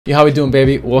Yo, how we doing,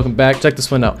 baby? Welcome back. Check this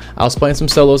one out. I was playing some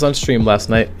solos on stream last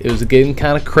night. It was getting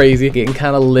kind of crazy, getting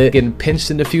kind of lit, getting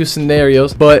pinched in a few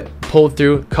scenarios, but pulled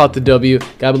through, caught the W,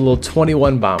 got a little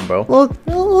 21 bomb, bro.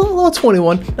 Little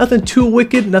 21. Nothing too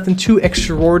wicked, nothing too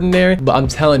extraordinary, but I'm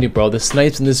telling you, bro, the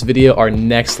snipes in this video are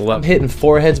next level. I'm hitting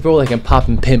foreheads, bro, like I'm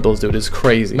popping pimples, dude. It's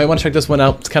crazy. You might want to check this one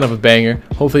out. It's kind of a banger.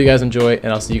 Hopefully you guys enjoy it,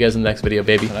 and I'll see you guys in the next video,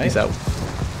 baby. Peace out.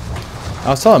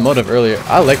 I was telling Motive earlier,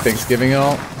 I like Thanksgiving and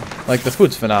all. Like, the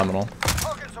food's phenomenal.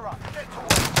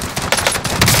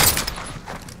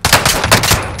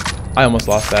 I almost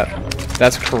lost that.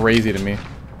 That's crazy to me.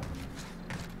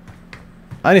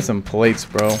 I need some plates,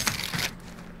 bro.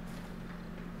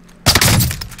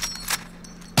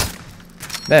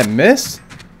 That miss?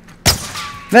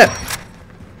 That.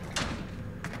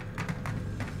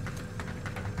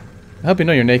 I hope you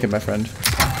know you're naked, my friend.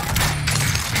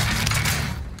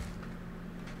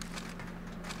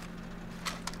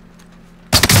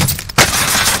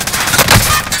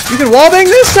 You can wallbang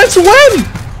this? Since when?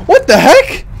 What the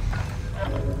heck?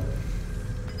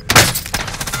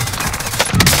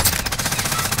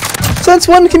 Since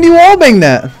when can you wallbang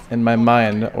that? In my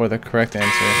mind, or the correct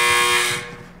answer.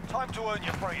 Time to earn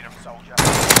your freedom, soldier.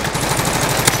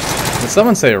 Did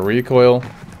someone say a recoil?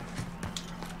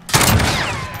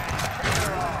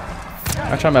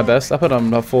 I try my best. I put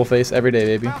on a full face every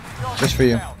day, baby. Just for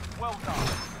you.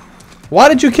 Why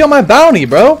did you kill my bounty,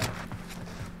 bro?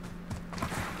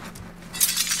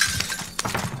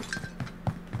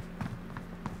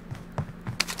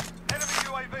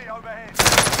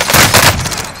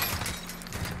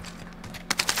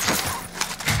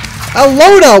 A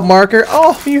loadout marker!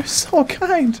 Oh, you're so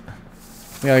kind.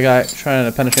 We got a guy trying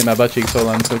to penetrate my butt cheeks. Hold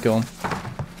on, so kill him.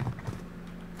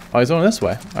 Oh, he's going this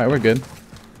way. Alright, we're good.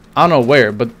 I don't know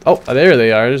where, but... Oh, there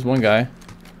they are. There's one guy.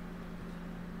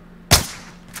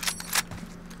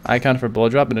 I counted for blow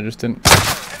drop, and it just didn't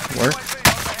work.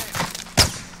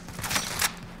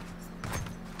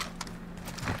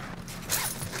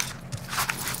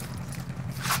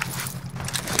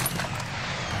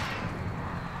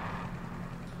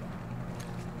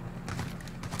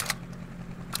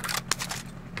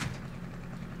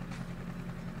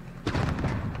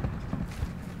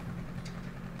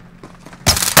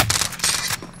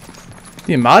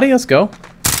 The Amadi, let's go.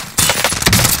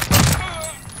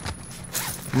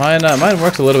 Mine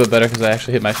works a little bit better because I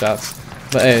actually hit my shots.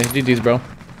 But hey, GG's, bro.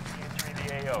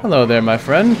 Hello there, my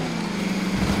friend.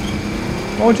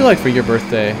 What would you like for your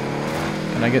birthday?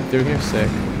 Can I get through here? Sick.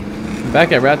 I'm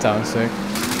back at Rat Town, sick.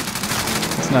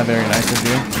 That's not very nice of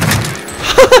you.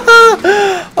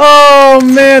 Oh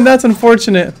man, that's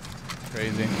unfortunate.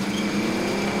 Crazy.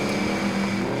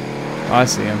 Oh, I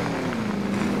see him.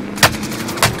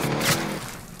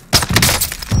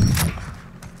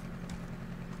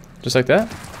 Just like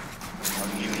that?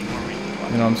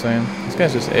 You know what I'm saying? This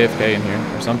guy's just AFK in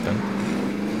here, or something.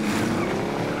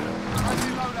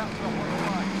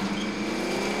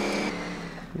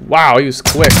 Wow, he was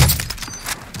quick.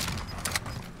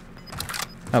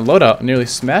 That loadout nearly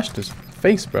smashed his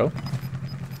face, bro.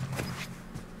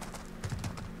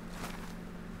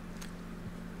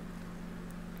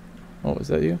 Oh, is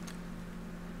that you?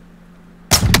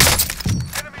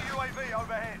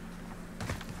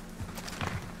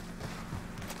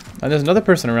 And there's another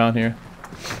person around here.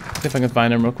 See if I can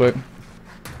find him real quick.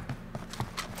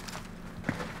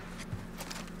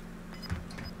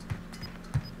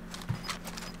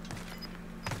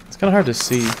 It's kind of hard to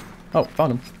see. Oh,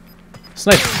 found him.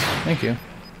 Snipe. Thank you.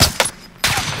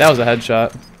 That was a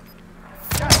headshot.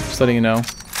 Just letting you know.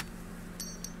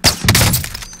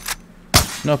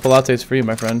 No Pilates for you,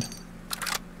 my friend.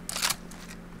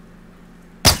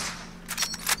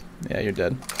 Yeah, you're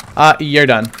dead. You're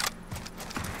done.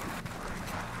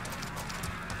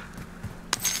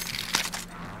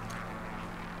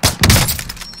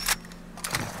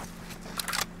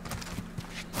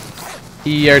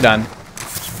 You're done.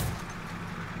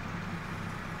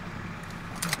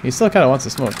 He still kind of wants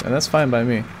to smoke, and that's fine by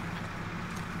me.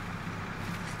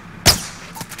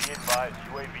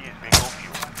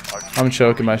 I'm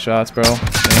choking my shots, bro.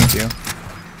 Thank you.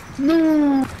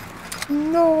 No.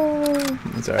 No.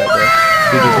 It's alright, bro.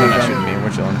 He just not shooting me.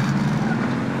 We're chilling.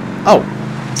 Oh,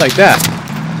 it's like that.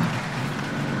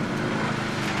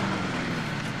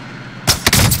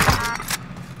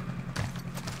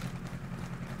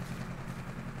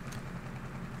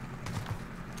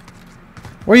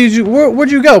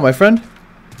 Where'd you go, my friend?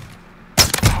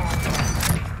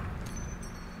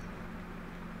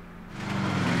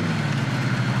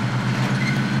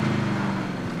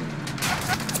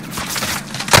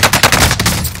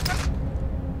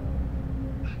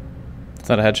 It's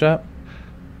not a headshot.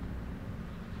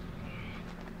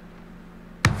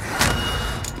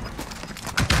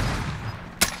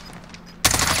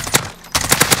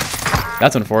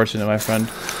 That's unfortunate, my friend.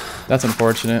 That's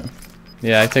unfortunate.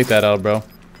 Yeah, I take that out, bro.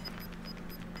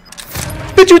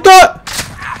 Bitch, you thought?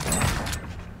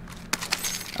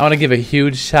 I want to give a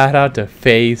huge shout out to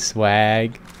Face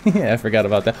Swag. Yeah, I forgot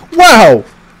about that. Wow!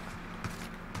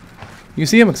 You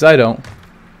see him? Because I don't.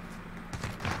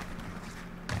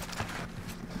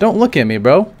 Don't look at me,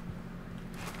 bro.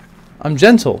 I'm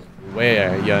gentle.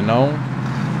 Where, you know?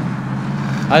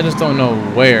 I just don't know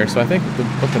where, so I think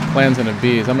what the plan's gonna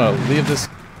be is I'm gonna leave this.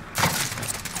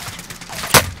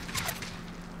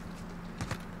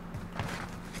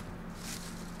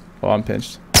 Oh, I'm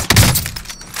pinched.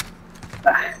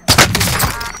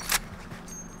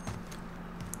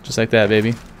 Just like that,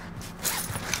 baby.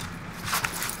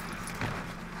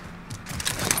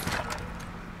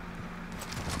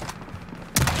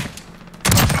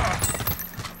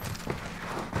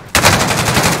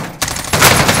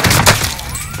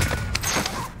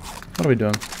 What are we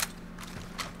doing?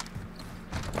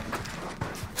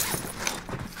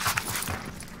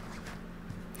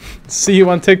 See you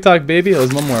on TikTok, baby. Oh,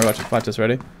 there's one more. Watch this.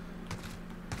 Ready?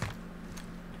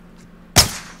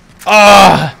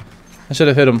 Ah! I should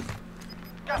have hit him.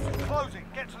 Gas is closing.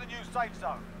 Get to the new safe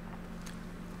zone.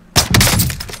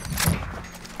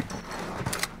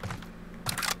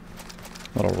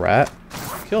 Little rat.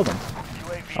 Killed him.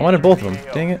 I wanted both of them.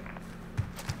 Dang it.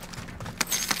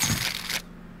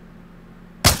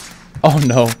 Oh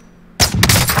no.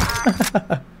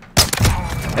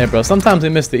 Hey bro, sometimes we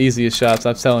miss the easiest shots,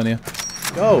 I'm telling you.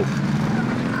 Go!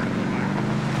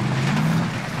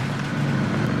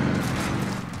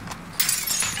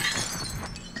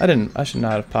 I should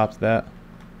not have popped that.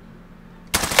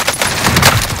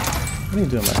 What are you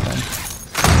doing, my friend?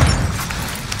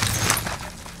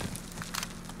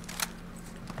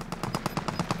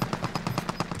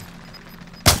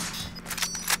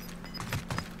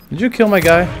 Did you kill my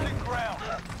guy?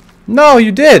 No,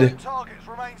 you did! Targets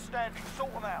remain standing.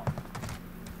 Sort them out.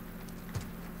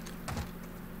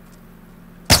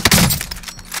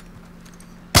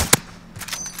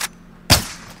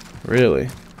 Really?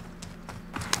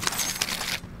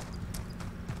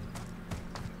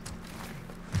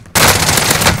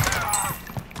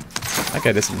 That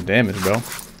guy did some damage, bro.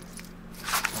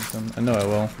 I know I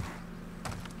will.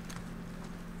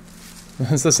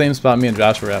 It's the same spot me and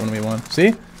Josh were at when we won.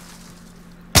 See?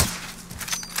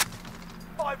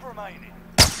 5 remaining.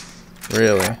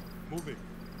 Really?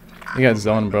 You got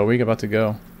zone, bro. Where you about to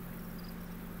go?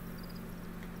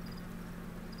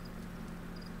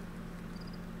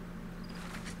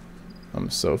 I'm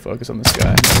so focused on this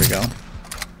guy. There we go.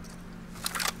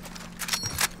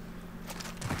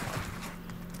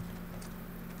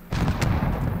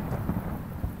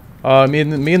 Me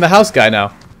and the house guy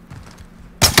now.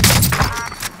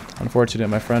 Unfortunate,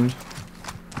 my friend.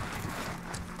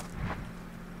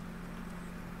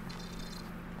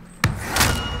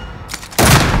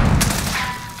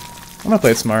 I'm gonna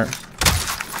play it smart.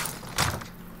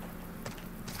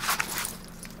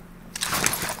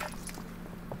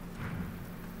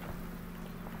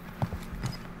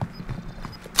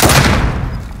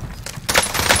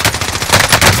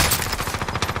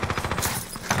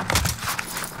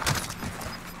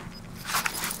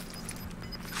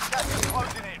 Gas is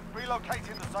closing in.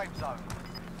 Relocating the safe zone.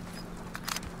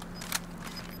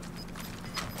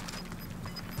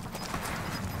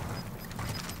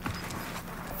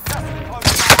 Gas is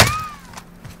closing in.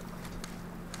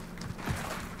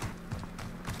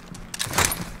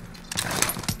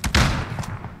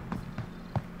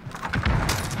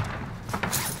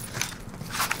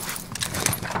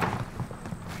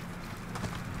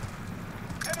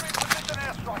 Enemy precision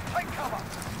airstrike. Take cover.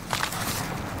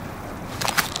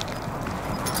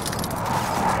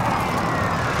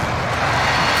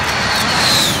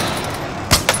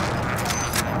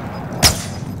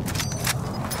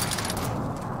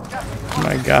 Oh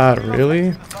my god,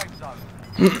 really?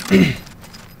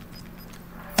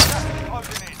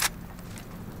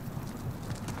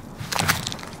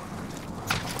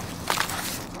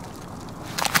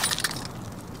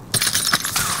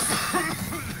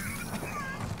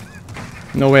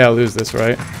 No way I'll lose this,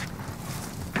 right?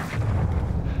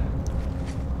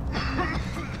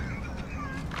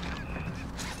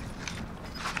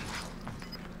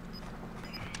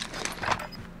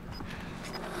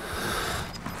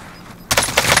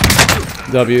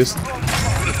 W's.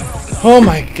 Oh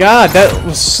my god, that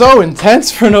was so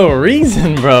intense for no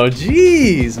reason, bro.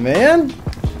 Jeez, man.